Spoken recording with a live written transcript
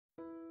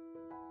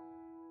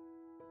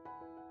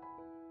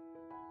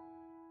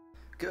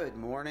Good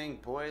morning,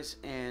 boys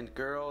and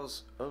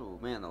girls. Oh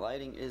man, the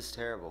lighting is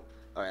terrible.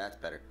 Alright, that's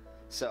better.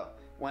 So,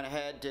 went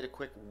ahead, did a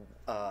quick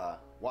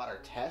water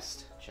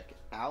test. Check it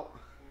out.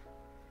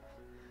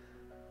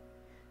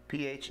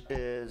 pH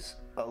is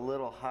a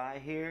little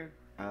high here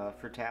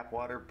for tap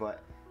water,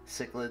 but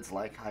cichlids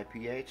like high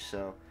pH,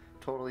 so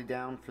totally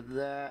down for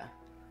that.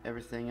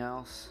 Everything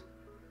else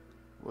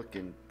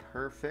looking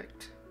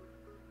perfect.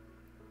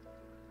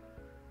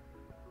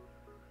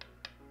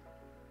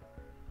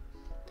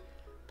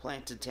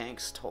 Planted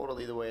tanks,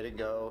 totally the way to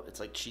go. It's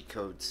like cheat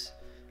codes.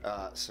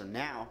 So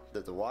now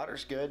that the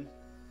water's good,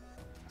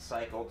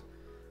 cycled,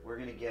 we're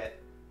gonna get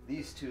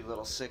these two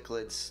little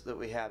cichlids that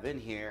we have in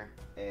here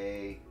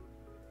a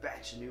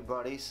batch of new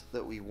buddies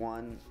that we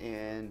won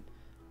in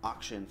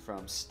auction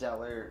from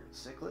Stellar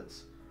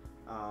Cichlids.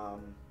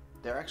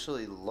 They're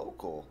actually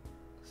local,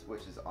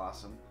 which is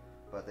awesome,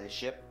 but they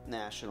ship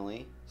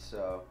nationally,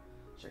 so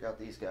check out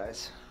these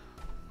guys.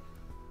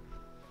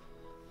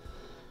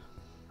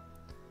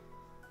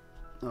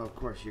 Oh, of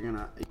course, you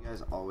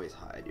guys always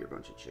hide your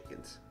bunch of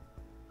chickens.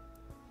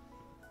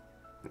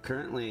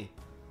 Currently,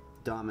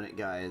 dominant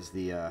guy is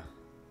the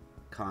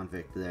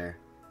convict there.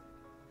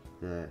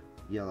 The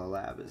yellow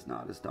lab is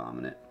not as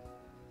dominant.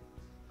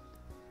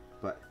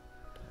 But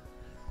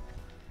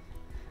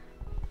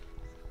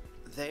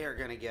they are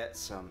gonna get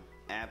some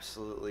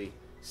absolutely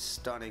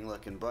stunning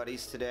looking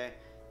buddies today.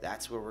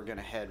 That's where we're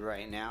gonna head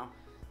right now.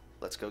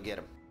 Let's go get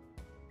them.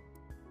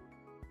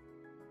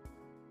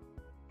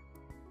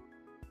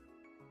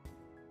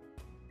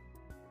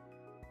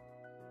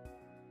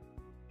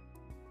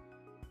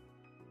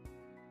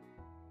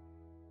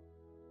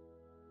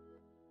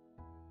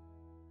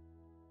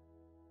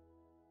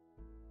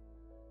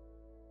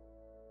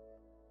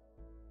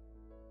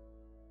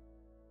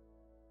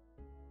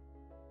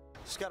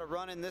 Just got to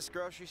run in this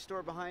grocery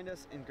store behind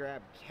us and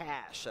grab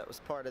cash. That was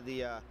part of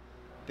the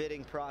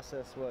bidding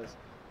process. Was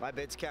my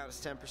bids count as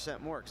 10%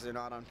 more because they're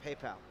not on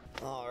PayPal.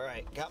 All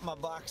right, got my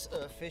box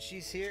of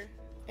fishies here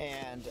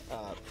and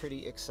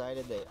pretty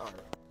excited. They are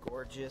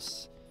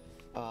gorgeous.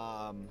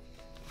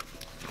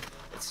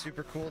 It's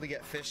super cool to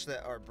get fish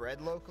that are bred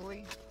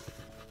locally,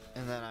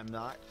 and then I'm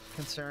not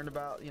concerned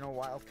about, you know,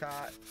 wild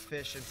caught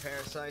fish and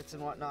parasites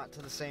and whatnot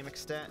to the same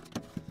extent.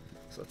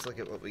 So let's look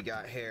at what we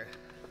got here.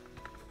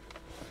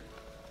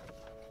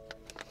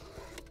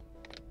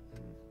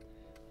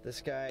 This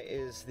guy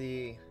is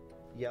the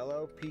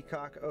yellow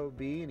peacock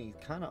OB, and he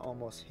kind of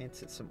almost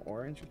hints at some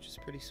orange, which is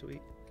pretty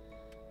sweet.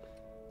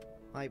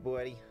 Hi,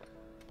 buddy.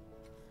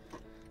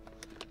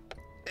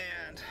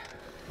 And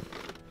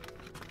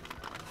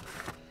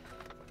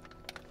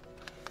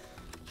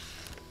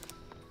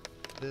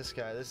this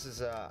guy, this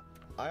is I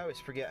always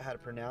forget how to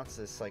pronounce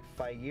this, like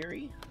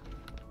Fayiri.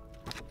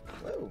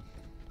 Whoa.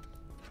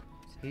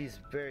 He's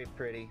very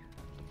pretty.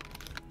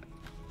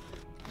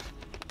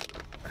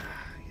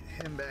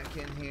 Him back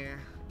in here,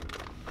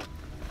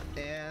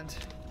 and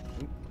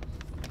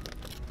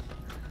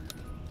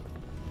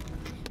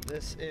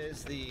this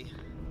is the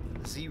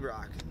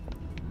Z-Rock,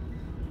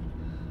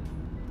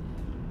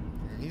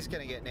 and he's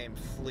gonna get named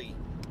Flea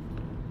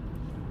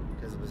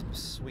because of his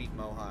sweet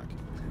mohawk.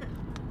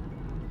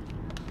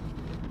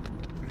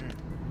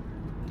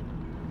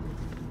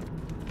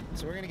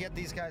 So we're gonna get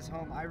these guys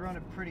home. I run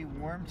a pretty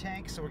warm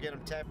tank, so we'll get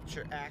them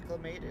temperature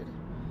acclimated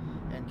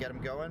and get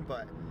them going,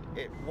 but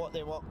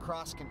they won't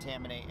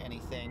cross-contaminate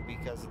anything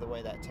because of the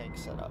way that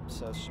tank's set up,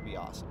 so it should be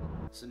awesome.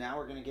 So now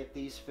we're gonna get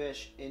these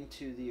fish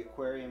into the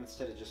aquarium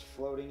instead of just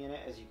floating in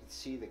it. As you can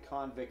see, the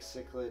convict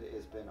cichlid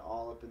has been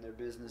all up in their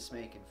business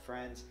making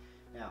friends.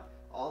 Now,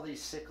 all these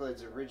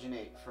cichlids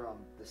originate from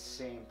the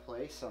same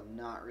place, so I'm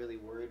not really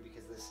worried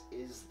because this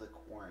is the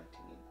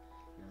quarantine.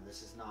 You know,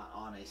 this is not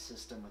on a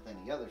system with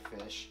any other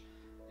fish,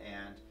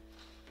 and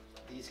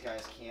these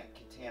guys can't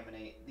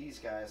contaminate these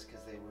guys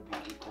because they would be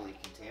equally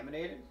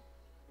contaminated.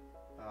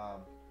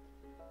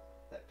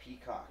 That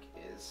peacock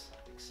is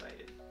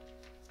excited.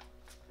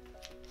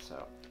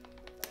 So,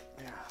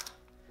 yeah.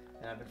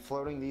 And I've been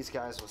floating these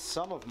guys with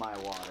some of my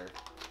water,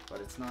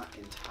 but it's not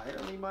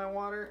entirely my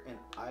water, and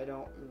I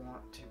don't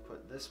want to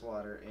put this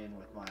water in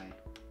with my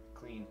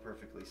clean,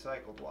 perfectly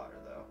cycled water,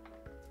 though.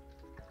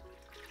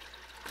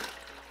 So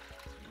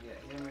get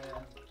him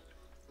in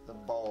the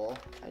bowl.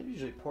 I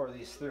usually pour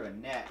these through a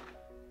net,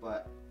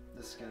 but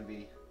this is going to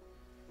be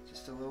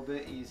just a little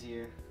bit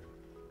easier.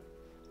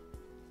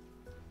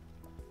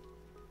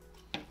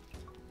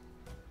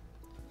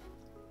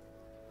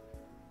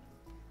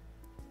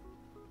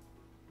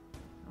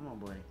 Come on,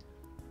 buddy.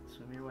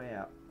 Swim your way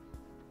out.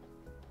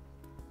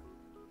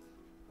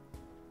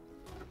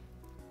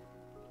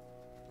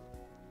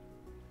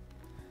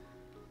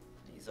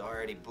 He's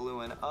already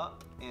bluing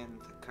up in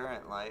the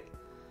current light.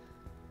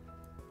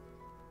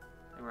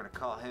 And we're gonna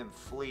call him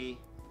Flea,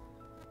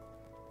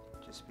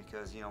 just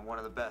because, you know, one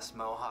of the best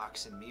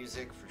mohawks in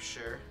music for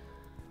sure.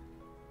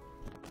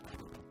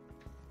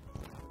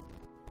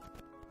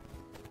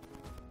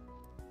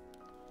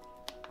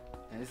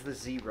 And this is the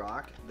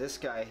Z-Rock. This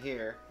guy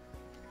here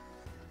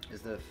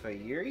is the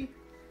Fayiri.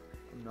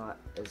 I'm not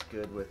as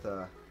good with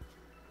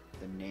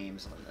the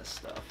names on this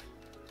stuff.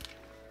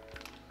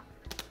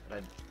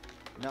 But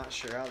I'm not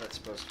sure how that's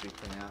supposed to be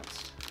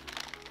pronounced.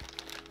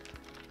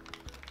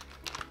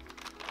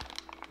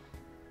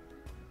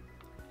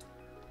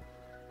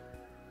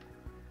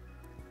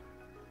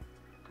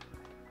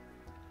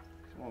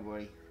 Come on,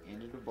 buddy,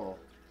 into the bowl.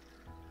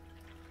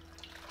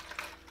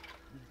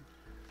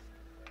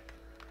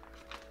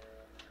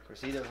 Of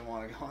course, he doesn't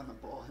want to go in the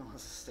bowl, he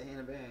wants to stay in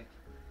the bag.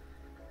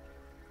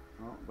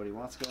 Oh, but he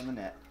wants to go in the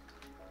net.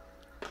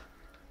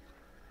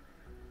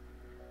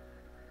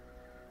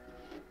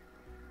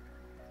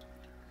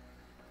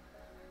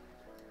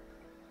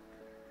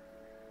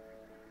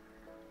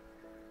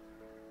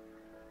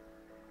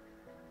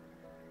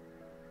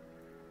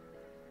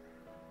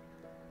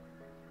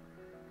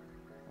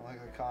 Like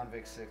a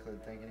convict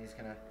cichlid, thinking he's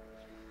gonna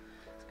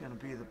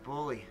be the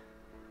bully.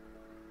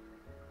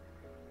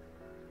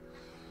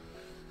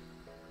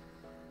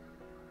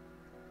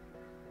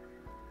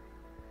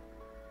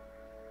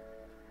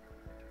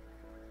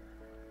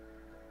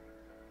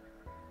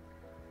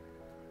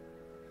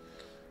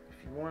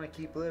 If you want to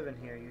keep living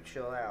here, you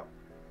chill out.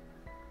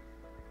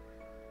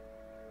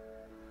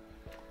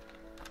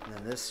 And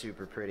then this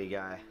super pretty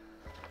guy.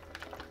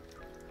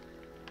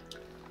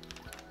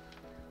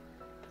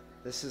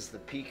 This is the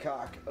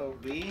Peacock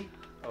OB.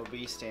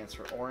 OB stands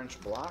for orange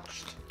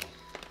blotched.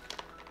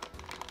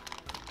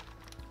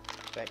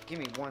 In fact, give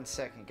me 1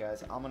 second,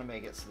 guys. I'm gonna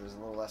make it so there's a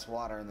little less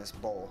water in this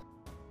bowl.